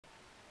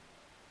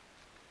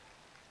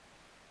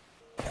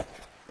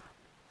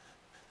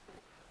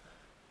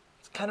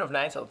kind of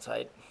nice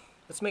outside.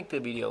 Let's make the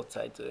video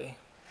outside today.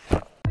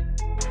 I'm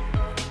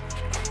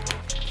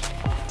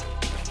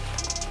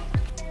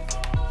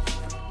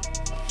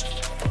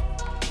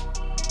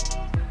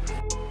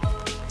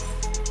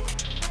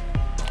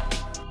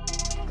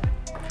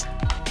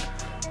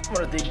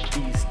gonna take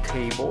this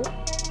table.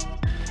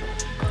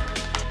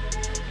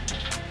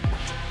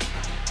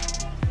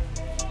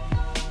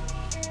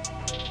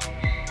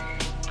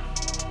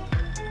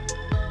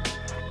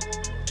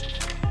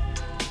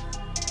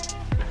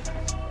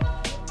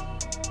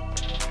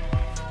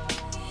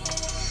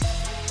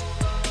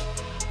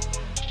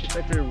 It's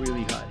actually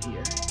really hot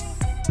here.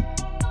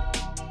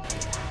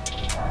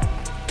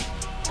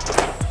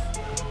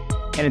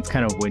 And it's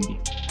kind of windy.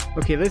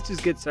 Okay, let's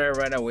just get started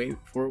right away,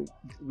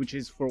 which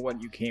is for what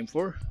you came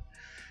for.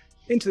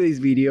 In today's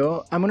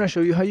video, I'm going to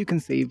show you how you can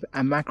save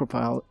a macro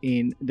file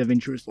in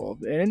DaVinci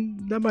Resolve.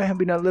 And that might have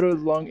been a little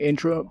long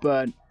intro,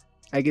 but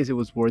I guess it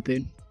was worth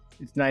it.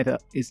 It's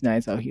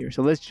nice out here.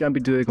 So let's jump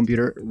into the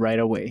computer right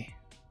away.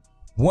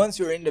 Once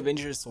you're in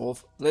DaVinci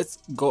Resolve, let's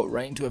go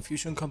right into a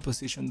fusion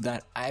composition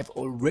that I've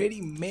already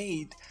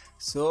made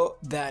so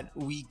that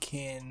we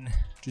can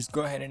just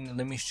go ahead and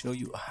let me show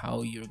you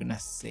how you're going to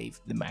save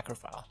the macro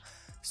file.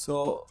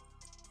 So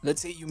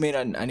let's say you made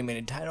an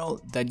animated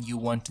title that you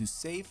want to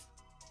save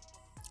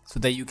so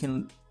that you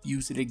can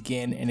use it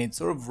again, and it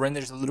sort of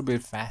renders a little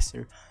bit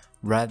faster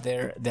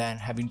rather than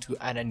having to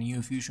add a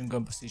new fusion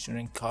composition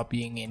and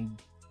copying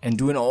and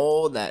doing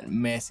all that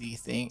messy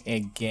thing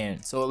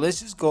again. So let's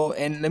just go,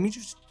 and let me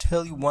just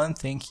tell you one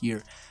thing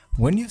here.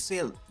 When you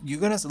say, you're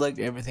gonna select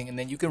everything, and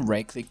then you can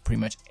right click pretty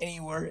much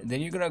anywhere, then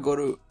you're gonna go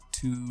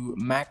to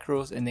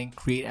macros and then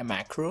create a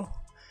macro.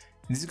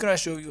 And this is gonna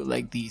show you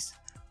like this.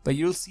 But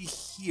you'll see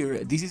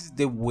here, this is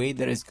the way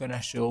that it's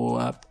gonna show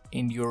up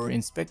in your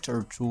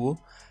inspector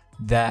tool,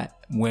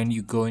 that when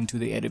you go into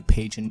the edit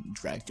page and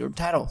drag your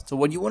title. So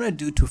what you wanna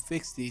do to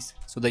fix this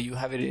so that you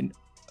have it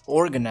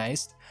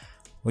organized,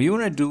 what you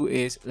wanna do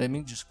is, let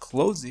me just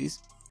close this,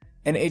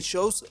 and it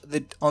shows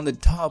that on the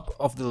top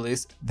of the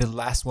list, the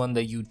last one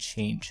that you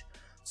change.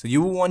 So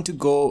you will want to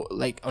go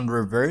like on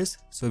reverse.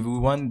 So if we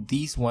want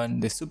this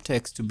one, the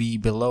subtext, to be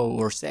below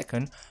or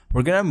second,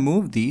 we're gonna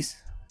move these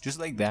just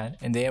like that,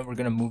 and then we're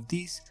gonna move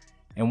these,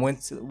 and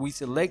once we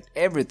select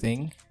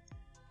everything,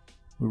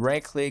 we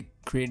right click,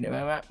 create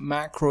a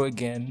macro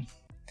again,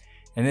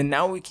 and then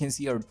now we can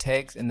see our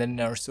text and then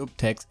our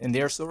subtext, and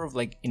they're sort of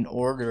like in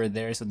order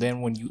there. So then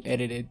when you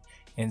edit it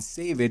and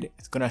save it,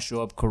 it's gonna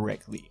show up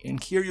correctly.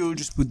 And here you'll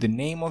just put the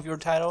name of your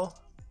title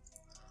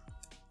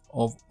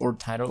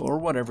or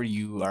whatever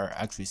you are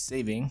actually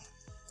saving,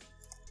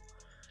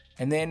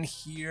 and then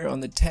here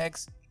on the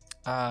text,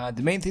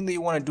 the main thing that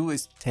you want to do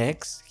is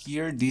text.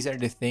 Here, these are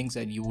the things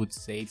that you would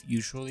save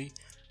usually,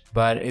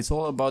 but it's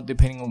all about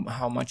depending on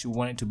how much you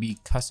want it to be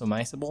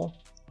customizable,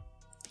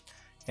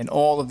 and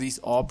all of these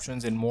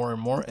options and more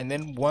and more. And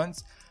then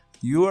once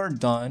you are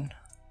done,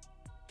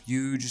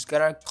 you just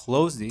gotta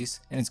close this,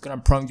 and it's gonna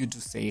prompt you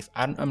to save.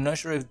 I'm not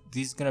sure if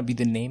this is gonna be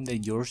the name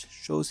that yours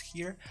shows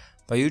here,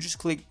 but you just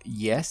click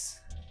yes.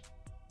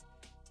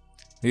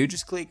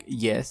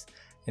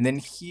 And then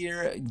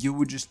here you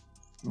would just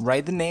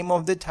write the name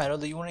of the title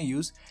that you want to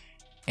use,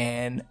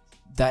 and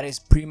that is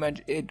pretty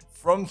much it.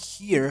 From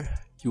here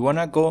you want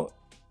to go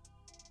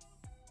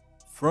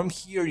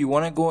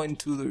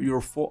into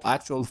your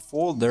actual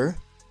folder.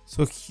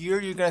 So here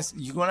you're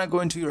gonna go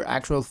into your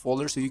actual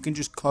folder, so you can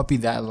just copy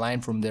that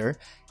line from there,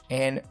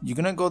 and you're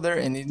gonna go there,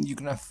 and then you're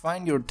gonna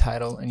find your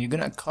title, and you're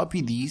gonna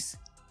copy these.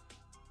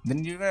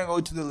 Then you're gonna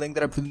go to the link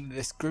that I put in the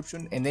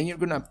description, and then you're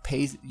gonna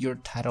paste your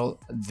title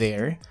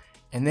there.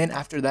 And then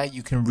after that,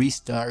 you can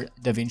restart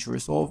DaVinci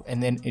Resolve,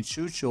 and then it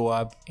should show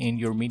up in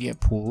your media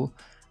pool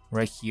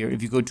right here.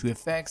 If you go to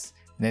effects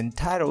and then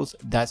titles,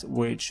 that's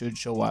where it should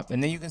show up.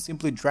 And then you can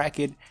simply drag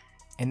it,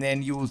 and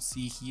then you will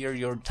see here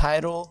your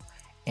title,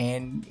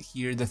 and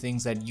here the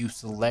things that you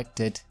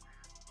selected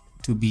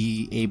to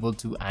be able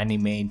to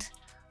animate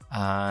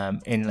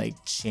and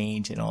like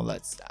change and all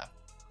that stuff.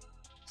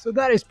 So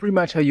that is pretty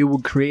much how you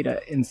will create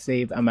and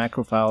save a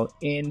macro file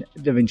in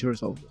DaVinci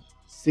Resolve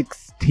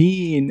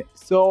 16.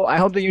 So I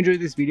hope that you enjoyed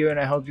this video, and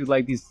I hope you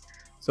like this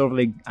sort of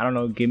like, I don't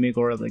know, gimmick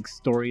or like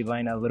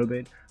storyline a little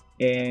bit.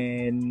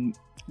 And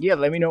yeah,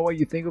 let me know what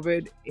you think of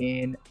it,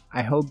 and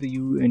I hope that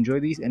you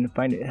enjoy these and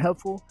find it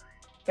helpful,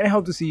 and I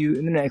hope to see you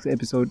in the next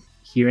episode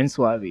here in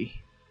SUALVI.